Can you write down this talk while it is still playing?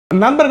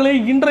நண்பர்களே,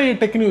 இன்றைய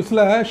டெக்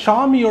நியூஸ்ல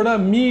ஷாமியோட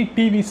மீ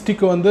டிவி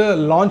ஸ்டிக் வந்து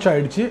லான்ச்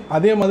ஆயிடுச்சு.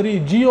 அதே மாதிரி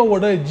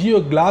ஜியோவோட ஜியோ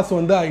கிளாஸ்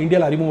வந்து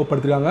இந்தியாவில்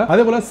அறிமுகப்படுத்திருக்காங்க.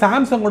 அதே போல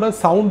சாம்சங்கோட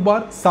sound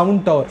bar,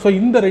 sound tower, so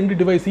இந்த ரெண்டு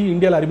டிவைஸையும்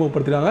இந்தியாவில்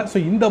அறிமுகப்படுத்திருக்காங்க. ஸோ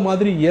இந்த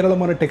மாதிரி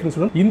ஏராளமான டெக் நியூஸ்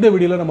இந்த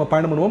வீடியோவில் நம்ம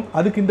பயணம் பண்ணுவோம்.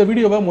 அதுக்கு இந்த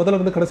வீடியோவை முதல்ல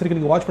இருந்து கடைசி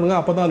வரைக்கும் நீங்க வாட்ச் பண்ணுங்க.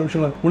 அப்பதான்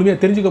விஷயங்கள்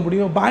முழுமையாக தெரிஞ்சுக்க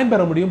முடியும், பயன்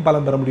பெற முடியும்,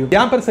 பலம் பெற முடியும்.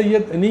 என் பேர்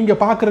சையத்,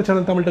 நீங்க பார்க்குற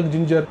சேனல் தமிழ் டெக்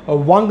ஜிஞ்சர்.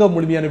 வாங்க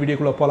முழுமையான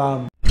வீடியோக்குள்ள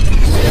போலாம்.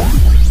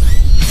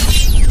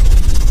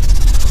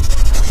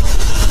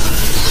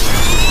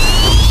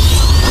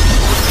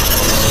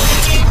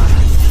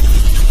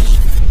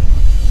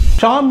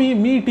 ஷாமி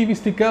மீ டிவி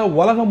ஸ்டிக்கை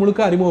உலகம் முழுக்க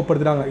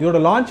அறிமுகப்படுத்துறாங்க. இதோட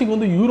லான்ச்சிங்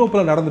வந்து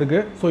யூரோப்பில் நடந்திருக்கு.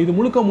 ஸோ இது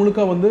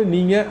முழுக்க வந்து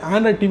நீங்கள்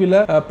ஆண்ட்ராய்ட் டிவியில்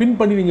பின்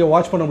பண்ணி நீங்கள்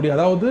வாட்ச் பண்ண முடியும்.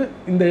 அதாவது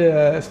இந்த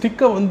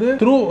ஸ்டிக்கை வந்து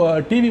த்ரூ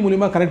டிவி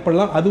மூலியமாக கனெக்ட்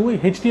பண்ணலாம். அதுவும்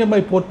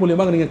HDMI போர்ட்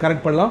மூலியமாக நீங்கள்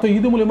கனெக்ட் பண்ணலாம். ஸோ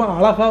இது மூலியமா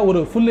அழகாக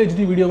ஒரு ஃபுல்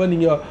HD வீடியோவை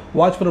நீங்கள்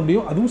வாட்ச் பண்ண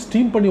முடியும். அதுவும்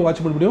ஸ்ட்ரீம் பண்ணி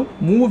வாட்ச் பண்ண முடியும்.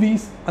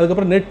 மூவிஸ்,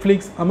 அதுக்கப்புறம்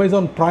நெட்ஃப்ளிக்ஸ்,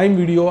 அமேசான் பிரைம்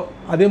வீடியோ,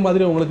 அதே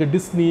மாதிரி உங்களுக்கு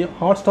டிஸ்னி,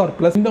 ஹாட்ஸ்டார்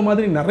பிளஸ் இந்த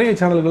மாதிரி நிறைய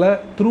சேனல்களை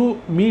த்ரூ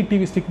மீ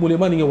டிவி ஸ்டிக்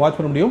மூலியமா நீங்க வாட்ச்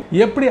பண்ண முடியும்.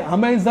 எப்படி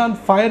அமேசான்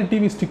ஃபயர்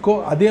டிவி ஸ்டிக்கோ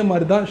அதே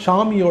மாதிரி தான்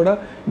ஷாமியோட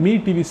மீ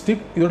டிவி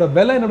ஸ்டிக். இதோட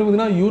விலை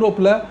என்ன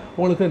யூரோப்ல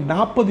உங்களுக்கு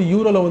 40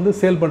 யூரோல வந்து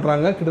சேல்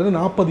பண்றாங்க. கிட்டத்தட்ட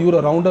 40 யூரோ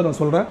ரவுண்டா நான்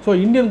சொல்றேன். ஸோ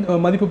இந்தியன்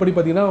மதிப்பு படி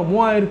பார்த்தீங்கன்னா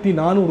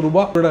 3400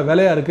 ரூபாய்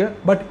விலையா இருக்கு.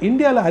 பட்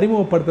இந்தியாவில்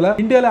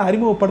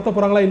அறிமுகப்படுத்த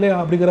போறாங்களா இல்லையா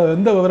அப்படிங்கிற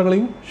எந்த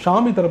விவரங்களையும்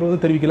ஷாமி தரப்புல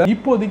வந்து தெரிவிக்கல.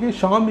 இப்போதைக்கு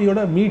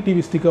ஷாமியோட மீ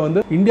டிவி ஸ்டிக்கை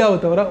வந்து இந்தியாவை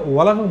தவிர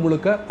உலகம்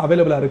முழுக்க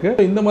அவைலபிளா இருக்கு.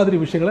 இந்த மாதிரி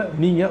விஷயங்களை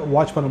நீங்க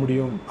வாட்ச் பண்ண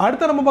முடியும்.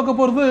 அடுத்து நம்ம பார்க்க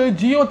போறது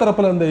ஜியோ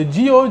தரப்புல இருந்து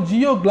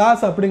ஜியோ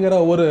கிளாஸ் அப்படிங்கிற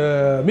ஒரு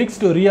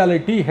mixed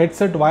reality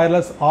headset,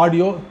 wireless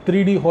audio,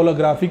 3D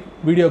holographic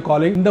video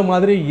calling, இந்த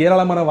மாதிரி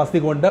ஏராளமான வசதி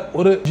கொண்ட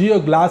ஒரு ஜியோ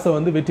கிளாஸ்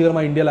வந்து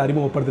வெற்றிகரமாக இந்தியாவில்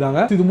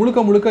அறிமுகப்படுத்துறாங்க. இது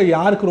முழுக்க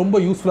யாருக்கு ரொம்ப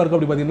யூஸ்ஃபுல்லா இருக்கும்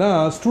அப்படி பார்த்தீங்கன்னா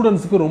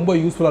ஸ்டூடெண்ட்ஸ்க்கு ரொம்ப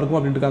யூஸ்ஃபுல்லா இருக்கும்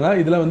அப்படின்னு இருக்காங்க.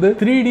 இதுல வந்து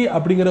 3D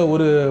அப்படிங்கிற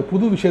ஒரு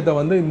புது விஷயத்தை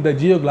வந்து இந்த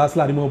ஜியோ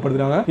கிளாஸ்ல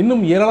அறிமுகப்படுத்துறாங்க.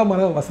 இன்னும்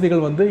ஏராளமான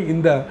வசதிகள் வந்து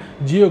இந்த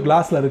ஜியோ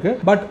கிளாஸ்ல இருக்கு.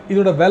 பட்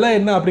இதோட விலை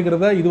என்ன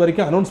அப்படிங்கறத இது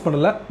வரைக்கும் அனௌன்ஸ்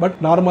பண்ணல. பட்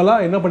நார்மலா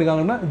என்ன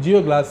பண்ணிருக்காங்கன்னா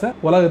ஜியோ கிளாஸ்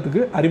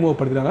உலகத்துக்கு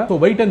அறிமுகப்படுத்துறாங்க. ஸோ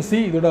வெயிட் அண்ட் சி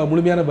இதோட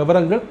முழுமையான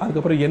விவரங்கள்,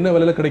 அதுக்கப்புறம் என்ன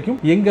விலையில கிடைக்கும்,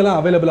 எங்கெல்லாம்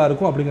அவைலபிளா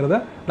இருக்கும் அப்படிங்கறத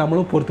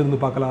நம்மளும் பொறுத்திருந்து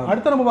பார்க்கலாம்.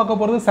 அடுத்து நம்ம பார்க்க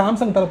போறது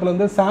சாம்சங் தரப்புல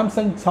இருந்து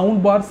Samsung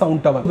sound bar,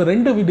 sound tower, இந்த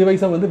ரெண்டு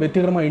டிவைஸை வந்து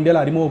வெற்றிகரமாக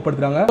இந்தியாவில்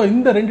அறிமுகப்படுத்துறாங்க.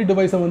 இந்த ரெண்டு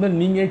டிவைஸை வந்து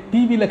நீங்க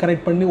டிவியில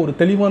கனெக்ட் பண்ணி ஒரு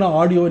தெளிவான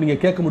ஆடியோ நீங்க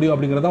கேட்க முடியும்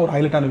அப்படிங்கறத ஒரு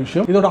ஹைலைட்டான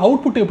விஷயம். இதோட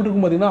அவுட்புட் எப்படி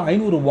இருக்கும் பார்த்தீங்கன்னா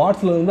 500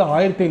 வாட்ஸ்ல இருந்து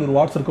 1500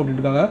 வாட்ஸ் இருக்கும்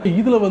அப்படின்னு இருக்காங்க.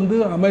 இதுல வந்து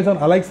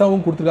அமேசான்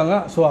அலெக்சாவும் கொடுத்துருக்காங்க.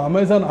 ஸோ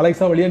அமேசான்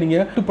அலெக்சா வழியா நீங்க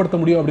கட்டுப்படுத்த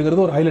முடியும்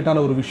அப்படிங்கிறது ஒரு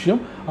ஹைலைட்டான ஒரு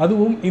விஷயம்.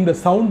 அதுவும் இந்த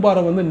சவுண்ட்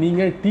பாரை வந்து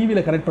நீங்க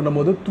டிவியில கனெக்ட்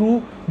பண்ணும்போது த்ரூ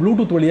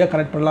ப்ளூடூத் வழியா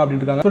கனெக்ட் பண்ணலாம்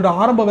அப்படின்னு இருக்காங்க. இதோட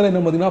ஆரம்ப விலை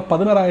என்ன பார்த்தீங்கன்னா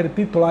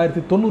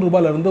 16,990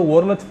 ரூபாயில இருந்து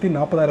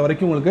 1,40,000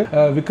 வரைக்கும் உங்களுக்கு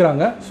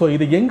விற்கிறாங்க. ஸோ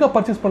இது எங்க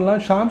பர்ச்சேஸ்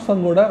பண்ணலாம்?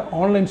 சாம்சங்கோட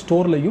ஆன்லைன்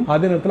ஸ்டோர்லையும்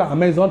அதே நேரத்தில்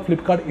அமேசான்,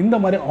 பிளிப்கார்ட் இந்த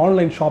மாதிரி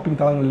ஆன்லைன் ஷாப்பிங்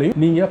தளங்களையும்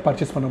நீங்க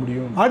பர்ச்சேஸ் பண்ண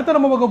முடியும். அடுத்து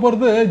நம்ம பார்க்க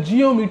போறது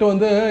ஜியோ மீட்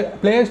வந்து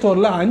பிளே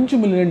ஸ்டோர்ல 5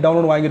 மில்லியன்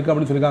டவுன்லோட் வாங்கியிருக்கு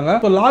அப்படின்னு சொல்லிருக்காங்க.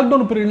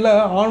 லாக்டவுன் பீரியட்ல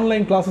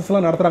ஆன்லைன் கிளாஸஸ்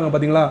எல்லாம் நடத்துறாங்க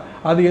பாத்தீங்களா?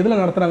 அது எதுல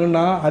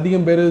நடத்துறாங்கன்னா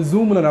அதிகம் பேர்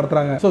ஜூம்ல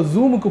நடத்துறாங்க. ஸோ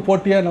ஜூமுக்கு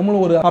போட்டியா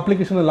நம்மளும் ஒரு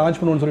அப்ளிகேஷனை லான்ச்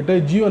பண்ணுவோம்னு சொல்லிட்டு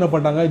ஜியோ என்ன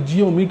பண்ணாங்க,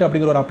 ஜியோ மீட்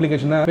அப்படிங்கிற ஒரு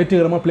அப்ளிகேஷனை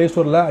வெற்றிகரமா பிளே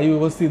ஸ்டோர்ல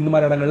iOS இந்த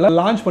மாதிரி இடங்கள்ல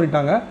லான்ச்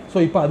பண்ணிட்டாங்க. ஸோ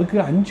இப்போ அதுக்கு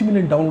 5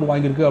 மில்லியன் டவுன்லோட்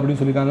வாங்கியிருக்கு அப்படின்னு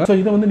சொல்லிருக்காங்க. ஸோ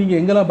இதை வந்து நீங்க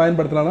எங்கெல்லாம்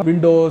பயன்படுத்தலாம்?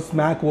 விண்டோஸ்,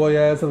 மேக்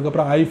ஓஎஸ்,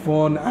 அதுக்கப்புறம்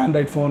ஐபோன்,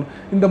 ஆண்ட்ராய்ட் போன்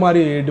இந்த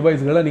மாதிரி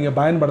டிவைஸ்களை நீங்க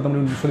பயன்படுத்த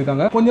முடியும்னு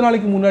சொல்லியிருக்காங்க. கொஞ்ச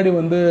நாளைக்கு முன்னாடி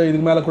வந்து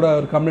இதுக்கு மேல கூட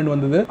ஒரு கம்ப்ளைண்ட்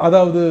வந்தது.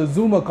 அதாவது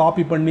ஜூமை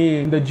காப்பி பண்ணி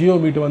இந்த ஜியோ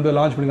மீட் வந்து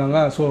லான்ச்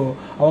பண்ணிருக்காங்க. ஸோ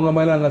அவங்க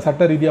மேல நாங்கள்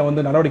சட்ட ரீதியாக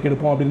வந்து நடவடிக்கை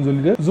எடுப்போம் அப்படின்னு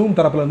சொல்லிட்டு ஜூம்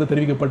தரப்புல வந்து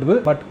தெரிவிக்கப்பட்டது.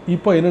 பட்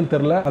இப்போ என்னன்னு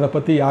தெரியல, அதை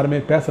பத்தி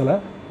யாருமே பேசல.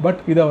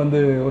 பட் இதை வந்து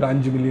ஒரு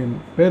 5 மில்லியன்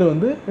பேர்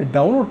வந்து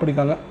டவுன்லோட்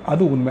பண்ணிருக்காங்க.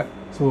 அது உண்மை.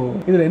 ஸோ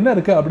இதில் என்ன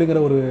இருக்குது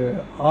அப்படிங்கிற ஒரு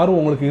ஆர்வம்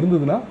உங்களுக்கு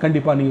இருந்ததுன்னா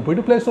கண்டிப்பாக நீங்கள்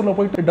போயிட்டு பிளே ஸ்டோரில்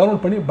போயிட்டு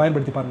டவுன்லோட் பண்ணி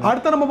பயன்படுத்தி பாருங்க.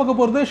 அடுத்த நம்ம பார்க்க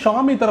போகிறது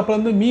ஷாமி தரப்புல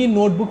இருந்து மீ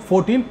நோட்புக்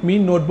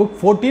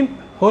 14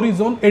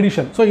 ஹொரிசோன்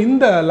எடிஷன். ஸோ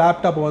இந்த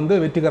லேப்டாப் வந்து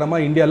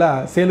வெற்றிகரமாக இந்தியாவில்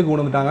சேலுக்கு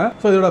கொண்டு வந்துட்டாங்க.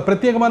 ஸோ இதோட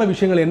பிரத்யேகமான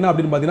விஷயங்கள் என்ன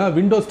அப்படின்னு பார்த்தீங்கன்னா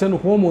விண்டோஸ் 10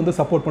 ஹோம் வந்து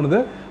சப்போர்ட் பண்ணுது.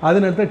 அதே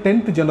நேரத்தில்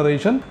 10th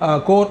generation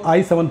core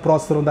i7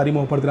 processor வந்து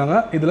அறிமுகப்படுத்துறாங்க.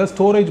 இதில்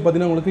ஸ்டோரேஜ்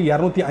பார்த்தீங்கன்னா உங்களுக்கு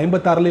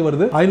 256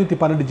 வருது,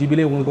 512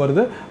 GB உங்களுக்கு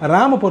வருது.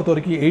 ரேமை பொறுத்த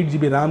வரைக்கும் 8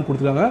 GB ரேம்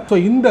கொடுத்துருக்காங்க. ஸோ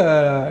இந்த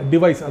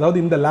டிவைஸ், அதாவது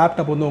இந்த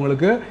லேப்டாப் வந்து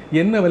உங்களுக்கு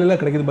என்ன விலையில்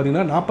கிடைக்குது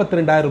பார்த்தீங்கன்னா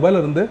 42,000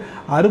 ரூபாயில இருந்து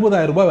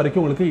 60,000 ரூபாய்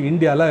வரைக்கும் உங்களுக்கு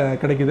இந்தியாவில்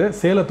கிடைக்குது.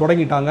 சேலை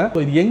தொடங்கிட்டாங்க.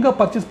 ஸோ இது எங்கே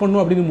பர்ச்சேஸ்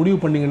பண்ணணும் அப்படின்னு முடிவு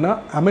பண்ணீங்கன்னா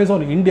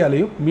அமேசான்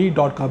இந்தியாலையும்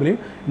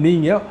மீ.காம்லையும்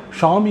நீங்க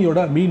ஷாமியோட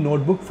மீ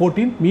நோட்புக்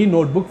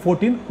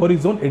 14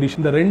 ஹொரிசோன்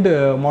எடிஷன் இந்த ரெண்டு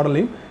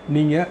மாடலையும்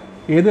நீங்க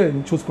எது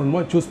சூஸ்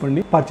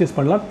பண்ணி பர்ச்சேஸ்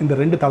பண்ணலாம் இந்த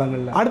ரெண்டு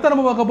தளங்கள்ல. அடுத்து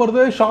நம்ம பார்க்க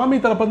போறது ஷாமி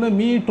தரப்புல இருந்து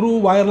மீ ட்ரூ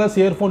வயர்லெஸ்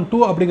இயர்ஃபோன் 2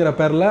 அப்படிங்கிற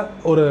பேர்ல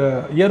ஒரு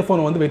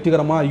இயர்ஃபோன் வந்து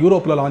வெற்றிகரமா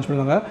யூரோப்ல லான்ச்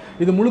பண்ணிருக்காங்க.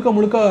 இது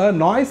முழுக்க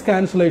நாய்ஸ்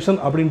கேன்சலேஷன்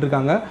அப்படின்னு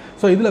இருக்காங்க.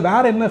 ஸோ இதுல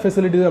வேற என்ன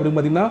ஃபெசிலிட்டி அப்படின்னு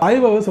பார்த்தீங்கன்னா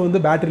 5 hours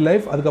வந்து பேட்டரி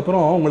லைஃப்,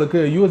 அதுக்கப்புறம்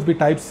உங்களுக்கு USB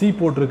டைப் C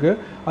போர்ட் இருக்கு.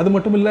 அது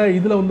மட்டும் இல்ல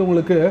இதுல வந்து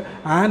உங்களுக்கு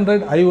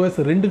ஆண்ட்ராய்ட், iOS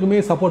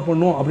ரெண்டுக்குமே சப்போர்ட்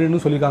பண்ணும்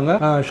அப்படின்னு சொல்லியிருக்காங்க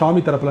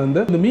ஷாமி தரப்புல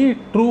இருந்து. இந்த மீ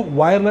ட்ரூ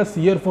வயர்லெஸ்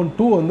இயர்ஃபோன்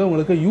 2 வந்து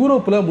உங்களுக்கு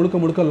யூரோப்ல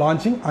முழுக்க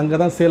லான்ச்சிங் அங்கே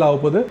தான் சேல் ஆக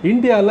போகுது.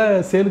 இந்தியாவில்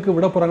சேலுக்கு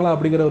விட போகிறாங்களா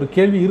அப்படிங்கிற ஒரு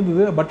கேள்வி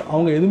இருந்தது. பட்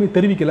அவங்க எதுவுமே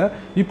தெரிவிக்கல.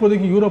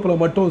 இப்போதைக்கு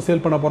யூரோப்பில் மட்டும்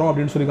சேல் பண்ண போகிறோம்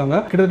அப்படின்னு சொல்லியிருக்காங்க.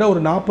 கிட்டத்தட்ட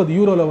ஒரு 40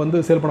 யூரோவில் வந்து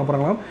சேல் பண்ண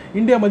போகிறாங்களாம்.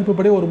 இந்தியா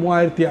மதிப்புப்படி ஒரு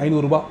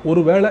 3500 ரூபாய்.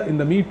 ஒருவேளை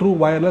இந்த me true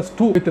wireless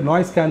 2 with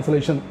noise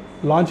cancellation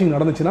launching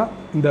நடந்துச்சுன்னா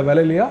இந்த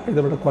விலையிலையா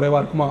இதை விட குறைவா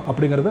இருக்குமா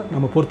அப்படிங்கறத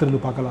நம்ம பொறுத்திருந்து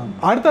பார்க்கலாம்.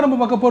 அடுத்து நம்ம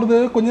பார்க்க போறது,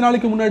 கொஞ்ச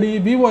நாளைக்கு முன்னாடி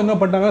விவோ என்ன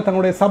பண்ணாங்க,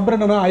 தங்களுடைய சப்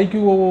பிராண்டான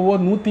IQOO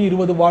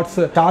 120 வாட்ஸ்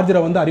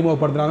சார்ஜரை வந்து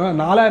அறிமுகப்படுத்துறாங்க.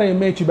 4000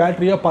 mAh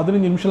பேட்டரியா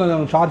 15 நிமிஷத்துல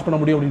சார்ஜ் பண்ண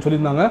முடியும் அப்படின்னு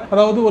சொல்லியிருந்தாங்க.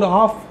 அதாவது ஒரு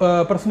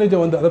 0.5%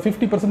 வந்து, அதாவது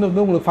 50%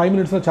 வந்து உங்களுக்கு 5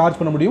 மினிட்ஸ்ல சார்ஜ்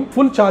பண்ண முடியும்.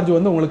 ஃபுல் சார்ஜ்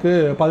வந்து உங்களுக்கு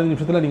 15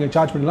 நிமிஷத்துல நீங்க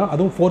சார்ஜ் பண்ணலாம்.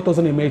 அதுவும்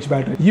 4000 mAh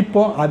பேட்டரி.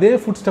 இப்போ அதே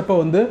ஃபுட் ஸ்டெப்பை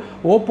வந்து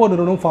OPPO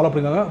நிறுவனம் ஃபாலோ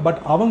பண்ணிருக்காங்க.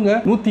 பட் அவங்க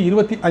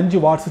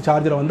 125 வாட்ஸ்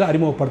சார்ஜரை வந்து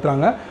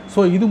அறிமுகப்படுத்துறாங்க.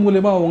 ஸோ இது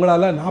மூலமா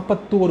உங்களால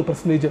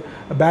 41%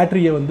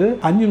 பேட்டரியை வந்து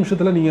 5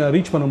 நிமிஷத்துல நீங்க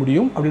ரீச் பண்ண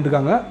முடியும் அப்படின்னு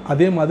இருக்காங்க.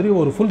 அதே மாதிரி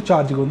ஒரு ஃபுல்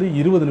சார்ஜுக்கு வந்து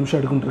 20 நிமிஷம்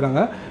எடுக்குன்னு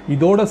இருக்காங்க.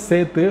 இதோட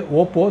சேர்த்து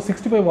OPPO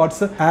 65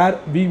 வாட்ஸ் ஏர்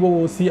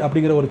VOOC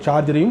அப்படிங்கிற ஒரு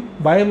சார்ஜரையும்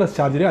வயர்லெஸ்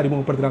சார்ஜரையும்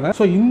அறிமுகப்படுத்துறாங்க.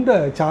 ஸோ இந்த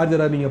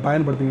சார்ஜரை நீங்க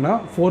பயன்படுத்திங்கன்னா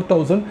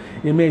 4000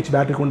 mAh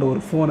பேட்டரி கொண்ட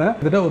ஒரு போனை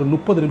கிட்டத்தட்ட ஒரு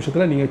 30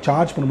 நிமிஷத்துல நீங்க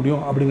சார்ஜ் பண்ண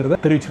முடியும்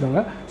அப்படிங்கறத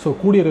தெரிவிச்சிருக்காங்க. ஸோ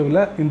கூடிய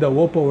விரைவில் இந்த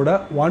OPPOவோட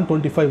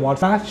 125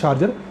 வாட்ஸ் ஃபாஸ்ட்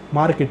சார்ஜர்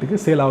மார்க்கெட்டுக்கு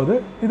சேல் ஆகுது.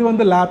 இது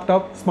வந்து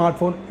லேப்டாப், ஸ்மார்ட்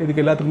போன்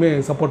இதுக்கு எல்லாத்துக்குமே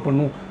சப்போர்ட்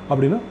பண்ணும்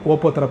அப்படின்னு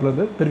OPPO தரப்புல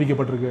இருந்து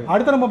தெரிவிக்கப்பட்டிருக்கு.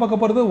 அடுத்து நம்ம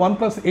பார்க்க போறது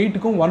OnePlus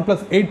 8க்கும்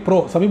OnePlus 8 Pro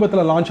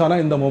சமீபத்தில் லான்ச் ஆன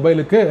இந்த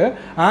மொபைலுக்கு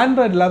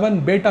Android 11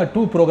 Beta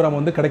 2 ப்ரோக்ராம்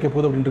வந்து கிடைக்க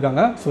போகுது அப்படின்னு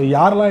இருக்காங்க. ஸோ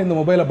யாரெல்லாம் இந்த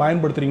மொபைலை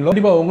பயன்படுத்துறீங்களோ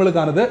கண்டிப்பா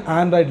உங்களுக்கானது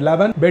Android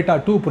 11 Beta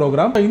 2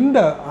 ப்ரோக்ராம்.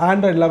 இந்த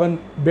Android 11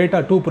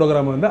 Beta 2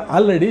 ப்ரோக்ராம் வந்து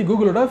ஆல்ரெடி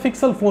கூகுளோட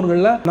பிக்சல்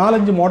போன்களில்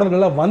 4-5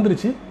 மாடல்களில்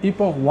வந்துருச்சு.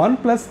 இப்போ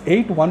OnePlus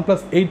 8,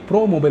 OnePlus 8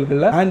 Pro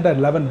மொபைல்களில்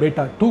Android 11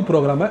 Beta 2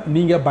 ப்ரோக்ராமை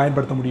நீங்க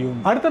பயன்படுத்த முடியும்.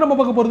 அடுத்து நம்ம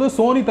பார்க்க போறது,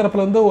 சோனி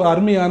தரப்புல இருந்து ஒரு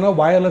அருமையான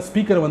வயர்லெஸ்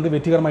ஸ்பீக்கர் வந்து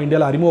வெற்றிகரமா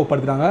இந்தியாவில்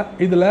அறிமுகப்படுத்துறாங்க.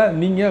 இதுல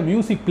நீங்க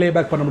மியூசிக்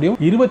பிளேபேக் பண்ண முடியும்.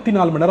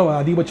 24 மணி நேரம்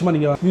அதிகபட்சமா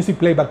நீங்க மியூசிக்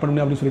பிளேபேக் பண்ண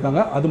முடியும் அப்படின்னு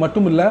சொல்லிருக்காங்க. அது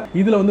மட்டும் இல்ல,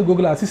 இதுல வந்து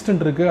கூகுள்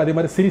அசிஸ்டன்ட் இருக்கு, அதே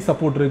மாதிரி சிரி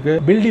சப்போர்ட் இருக்கு,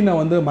 பில்டினா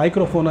வந்து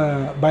மைக்ரோஃபோனை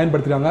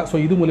பயன்படுத்துறாங்க. ஸோ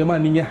இது மூலமா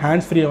நீங்க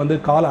ஹேண்ட்ஸ் ஃப்ரீயா வந்து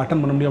கால்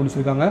அட்டன் பண்ண முடியும் அப்படின்னு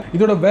சொல்லிருக்காங்க.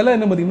 இதோட விலை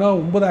என்ன பார்த்தீங்கன்னா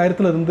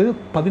 9000 இருந்து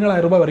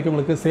 14000 ரூபாய் வரைக்கும்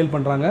உங்களுக்கு சேல்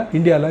பண்றாங்க.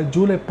 இந்தியாவில்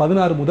ஜூலை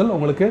 16 முதல்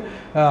உங்களுக்கு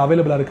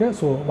அவைலபிளா இருக்கு.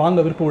 ஸோ வாங்க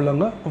விருப்பம்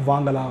உள்ளவங்க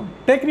வாங்கலாம்.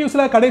 டெக்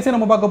நியூஸ்ல கடைசி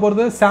நம்ம பார்க்க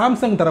போறது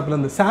சாம்சங் தரப்புல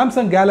இருந்து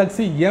சாம்சங்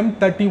கேலக்ஸி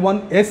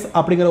M31s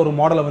அப்படிங்கிற ஒரு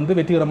மாடலை வந்து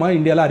வெற்றிகரமா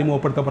இந்தியாவில்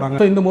அறிமுகப்படுத்த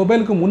போறாங்க. இந்த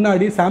மொபைலுக்கு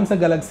முன்னாடி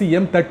சாம்சங் கேலக்ஸி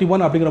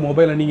M31 அப்படிங்கிற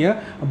மொபைலை நீங்க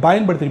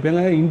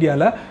பயன்படுத்திருப்பீங்க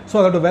இந்தியாவில். ஸோ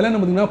அதோட விலை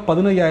பார்த்தீங்கன்னா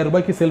 15000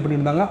 ரூபாய்க்கு சேல்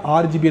பண்ணியிருந்தாங்க.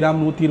 6GB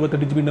RAM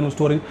 128GB internal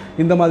storage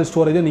இந்த மாதிரி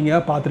ஸ்டோரேஜை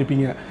நீங்க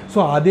பார்த்துருப்பீங்க.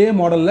 ஸோ அதே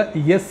மாடலில்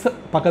எஸ்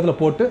பக்கத்தில்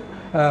போட்டு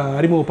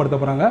அறிமுகப்படுத்த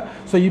போறாங்க.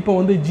 ஸோ இப்போ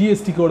வந்து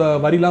ஜிஎஸ்டிக்கோட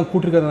வரிலாம்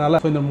கூட்டிருக்கிறதுனால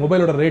இந்த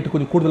மொபைலோட ரேட்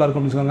கொஞ்சம் கூடுதலாக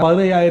இருக்கும் அப்படின்னு சொல்லுவாங்க.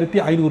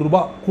 15500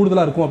 ரூபாய்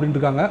கூடுதலாக இருக்கும் அப்படின்னு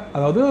இருக்காங்க.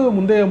 அதாவது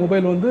முந்தைய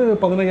மொபைல் வந்து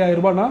 15000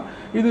 ரூபாய்னா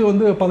இது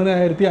வந்து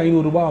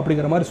 15500 ரூபாய்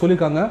அப்படிங்கிற மாதிரி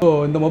சொல்லியிருக்காங்க. ஸோ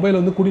இந்த மொபைல்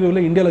வந்து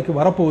கூடிய இந்தியாவுக்கு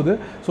வரப்போகுது.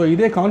 ஸோ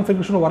இதே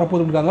கான்ஃபிகரேஷன்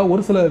வரப்போகுதுன்னு இருக்காங்க.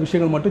 ஒரு சில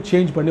விஷயங்கள் மட்டும்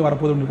சேஞ்ச் பண்ணி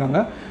வரப்போகுதுன்னு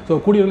இருக்காங்க. ஸோ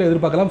கூடிய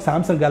எதிர்பார்க்கலாம்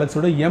சாம்சங்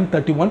கேலக்ஸியோட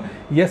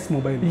M31s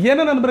மொபைல்.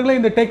 என்ன நண்பர்களே,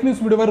 இந்த டெக்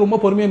நியூஸ் வீடியோவை ரொம்ப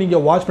பொறுமையாக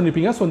நீங்கள் வாட்ச்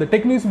பண்ணிருப்பீங்க. ஸோ இந்த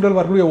டெக் நியூஸ் வீடியோவில்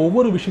வரக்கூடிய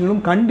ஒவ்வொரு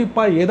விஷயங்களும்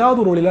கண்டிப்பாக ஏதாவது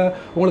ஒரு வழியில்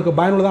உங்களுக்கு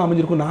பயனுள்ளதாக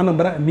அமைஞ்சிருக்கும் நான்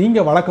நம்புறேன்.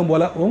 நீங்கள் வழக்கம்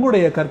போல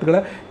உங்களுடைய கருத்துக்களை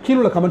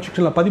கீழே கமெண்ட்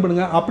செக்ஷனில் பதிவு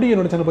பண்ணுங்க. அப்படியே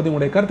என்னோட சேனல் பற்றி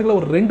உங்களுடைய கருத்துக்களை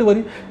ஒரு 2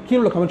 வரி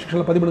கீழே கமெண்ட்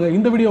செக்ஷனில் பதிவு பண்ணுங்க.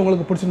 இந்த வீடியோ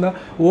உங்களுக்கு பிடிச்சிருந்தா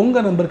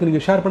உங்கள் நண்பருக்கு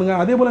நீங்கள் ஷேர் பண்ணுங்க.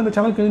 அதே போல் இந்த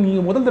சேனலுக்கு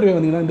நீங்கள் முதல் தடவை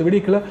வந்தீங்கன்னா இந்த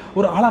வீடியோக்குள்ள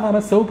ஒரு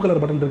அழகான சிவப்பு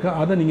கலர் பட்டன் இருக்கு,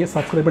 அதை நீங்கள்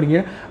சப்ஸ்கிரைப்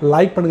பண்ணுங்க,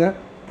 லைக் பண்ணுங்க,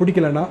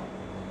 பிடிக்கலன்னா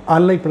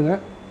அன்லைக் பண்ணுங்க,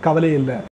 கவலையே இல்லை.